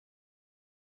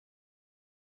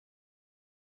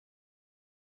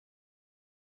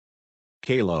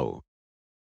Kalo.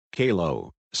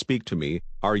 Kalo, speak to me,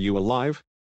 are you alive?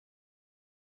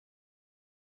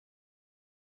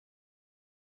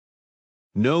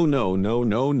 No no no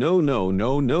no no no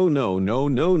no no no no no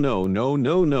no no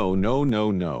no no no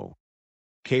no no.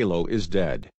 Kalo is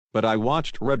dead, but I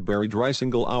watched Red buried dry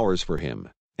single hours for him,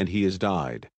 and he has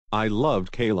died. I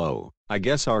loved Kalo. I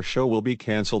guess our show will be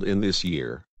cancelled in this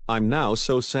year. I'm now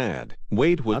so sad.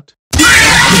 Wait, what?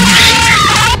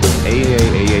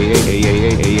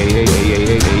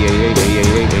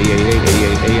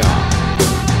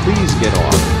 Please get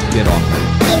off. Get off.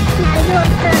 It's your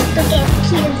turn to get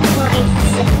killed, Boris.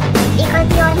 Because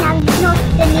you're now not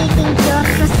deleting your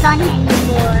son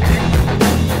anymore.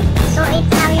 So it's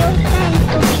now your turn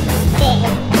to be dead.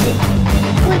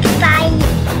 Goodbye,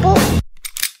 Boop.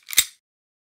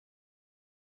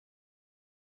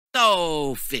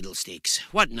 Oh, fiddlesticks.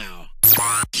 What now?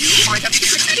 You wanna get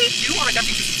ready? You wanna get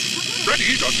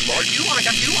ready? That's right. You wanna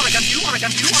get. You wanna get. You wanna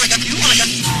get. You wanna get. You wanna get.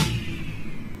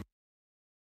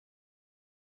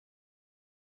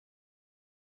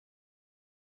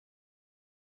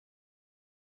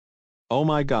 Oh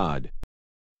my God.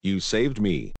 You saved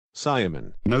me,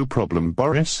 Simon. No problem,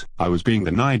 Boris. I was being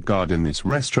the night guard in this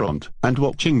restaurant and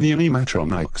watching the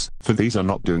animatronics, for these are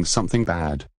not doing something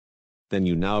bad. Then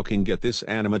you now can get this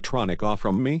animatronic off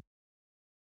from me?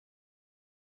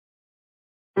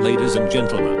 Ladies and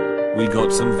gentlemen, we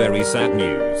got some very sad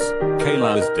news.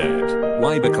 Kayla is dead.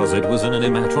 Why? Because it was an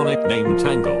animatronic named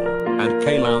Tangle, and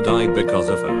Kayla died because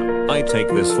of her. I take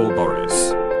this for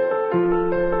Boris.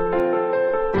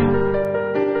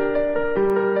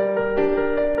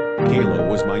 Kalo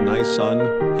was my nice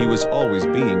son, he was always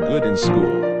being good in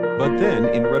school. But then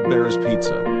in Red Bear's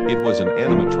Pizza, it was an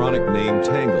animatronic named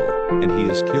Tangle, and he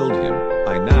has killed him.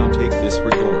 I now take this for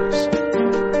Doris.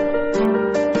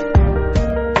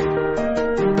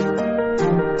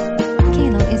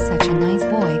 Kalo is such a nice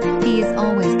boy, he is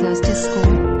always goes to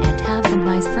school, and have some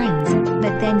nice friends,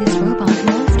 but then this robot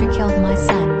monster killed my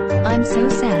son. I'm so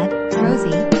sad.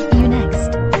 Rosie, you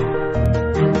next.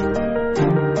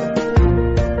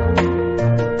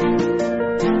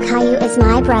 Caillou is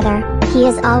my brother. He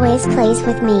is always plays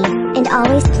with me, and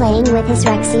always playing with his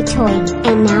Rexy toy,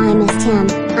 and now I missed him.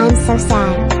 I'm so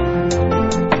sad.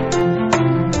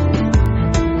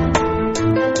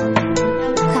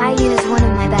 Caillou is one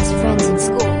of my best friends in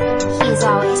school. He's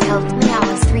always helped me out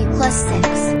with 3 plus 6.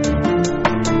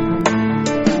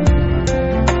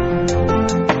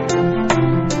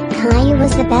 Caillou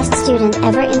was the best student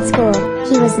ever in school.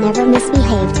 He was never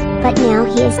misbehaved, but now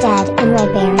he is dead and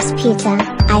Red Bear's Pizza.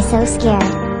 I so scared.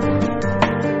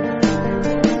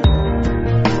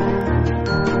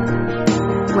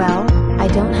 Well, I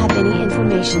don't have any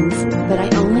informations, but I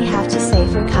only have to say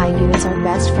for Caillou is our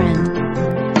best friend.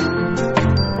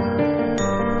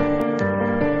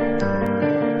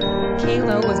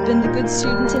 Kalo has been the good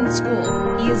student in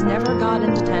school. He has never got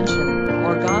in detention,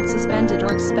 or got suspended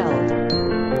or expelled.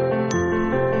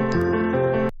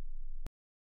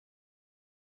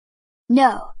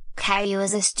 No, Caillou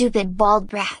is a stupid bald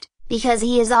brat, because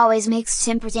he is always makes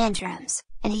temper tantrums,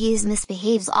 and he is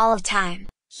misbehaves all of time.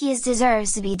 He is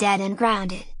deserves to be dead and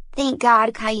grounded. Thank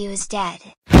God Caillou is dead.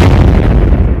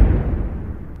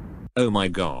 Oh my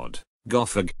God,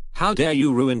 Goffig, how dare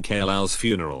you ruin Kayla's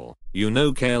funeral? You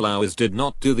know Kayla's did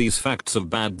not do these facts of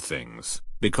bad things,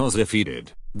 because if he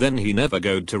did, then he never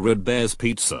go to Red Bear's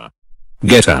Pizza.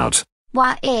 Get out.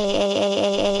 Why?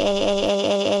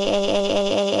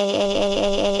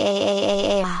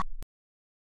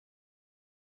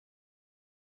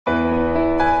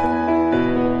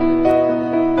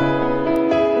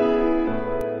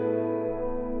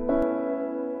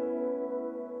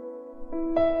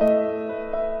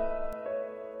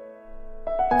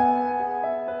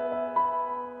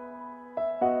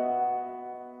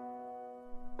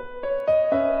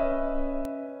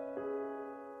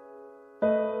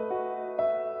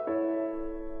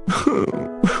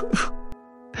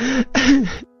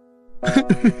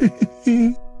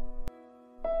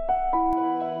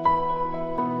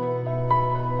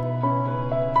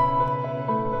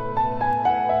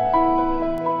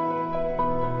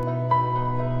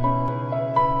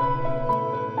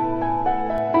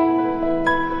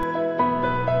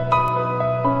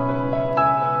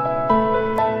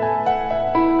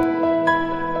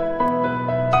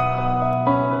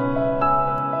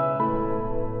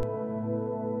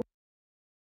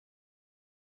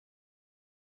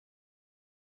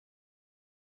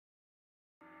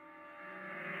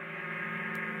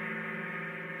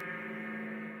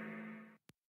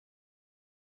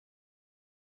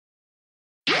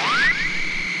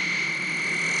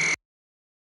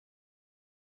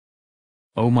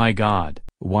 Oh my god,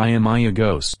 why am I a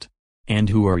ghost? And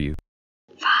who are you?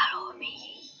 Follow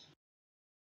me.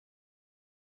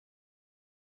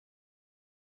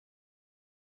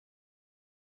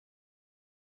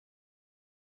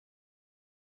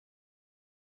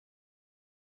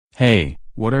 Hey,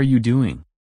 what are you doing?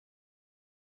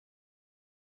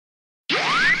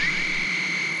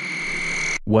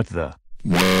 What the?